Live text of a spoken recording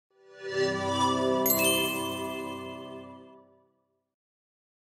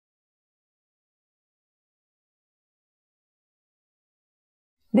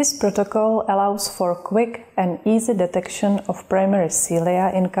This protocol allows for quick and easy detection of primary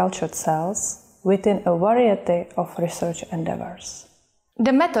cilia in cultured cells within a variety of research endeavors.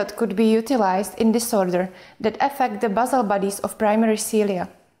 The method could be utilized in disorders that affect the basal bodies of primary cilia.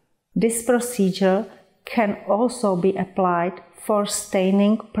 This procedure can also be applied for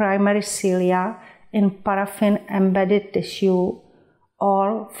staining primary cilia in paraffin-embedded tissue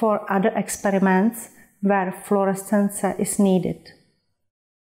or for other experiments where fluorescence is needed.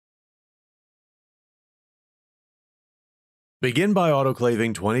 Begin by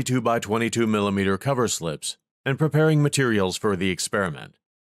autoclaving 22 by 22 mm cover slips and preparing materials for the experiment.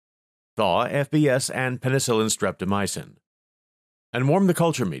 Thaw FBS and penicillin streptomycin, and warm the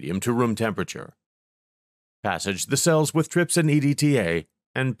culture medium to room temperature. Passage the cells with trypsin EDTA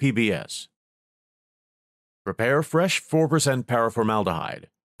and PBS. Prepare fresh 4% paraformaldehyde,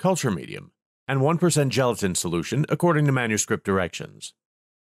 culture medium, and 1% gelatin solution according to manuscript directions.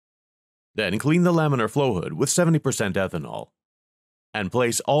 Then clean the laminar flow hood with 70% ethanol and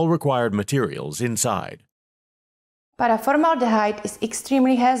place all required materials inside. Paraformaldehyde is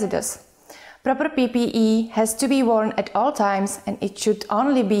extremely hazardous. Proper PPE has to be worn at all times and it should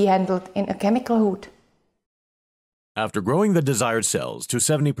only be handled in a chemical hood. After growing the desired cells to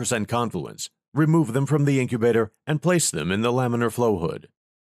 70% confluence, remove them from the incubator and place them in the laminar flow hood.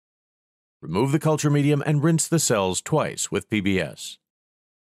 Remove the culture medium and rinse the cells twice with PBS.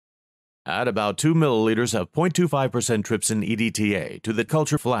 Add about 2 milliliters of 0.25% trypsin EDTA to the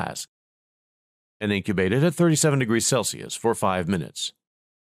culture flask and incubate it at 37 degrees Celsius for 5 minutes.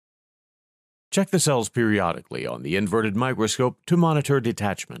 Check the cells periodically on the inverted microscope to monitor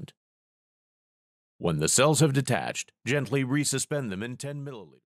detachment. When the cells have detached, gently resuspend them in 10 milliliters.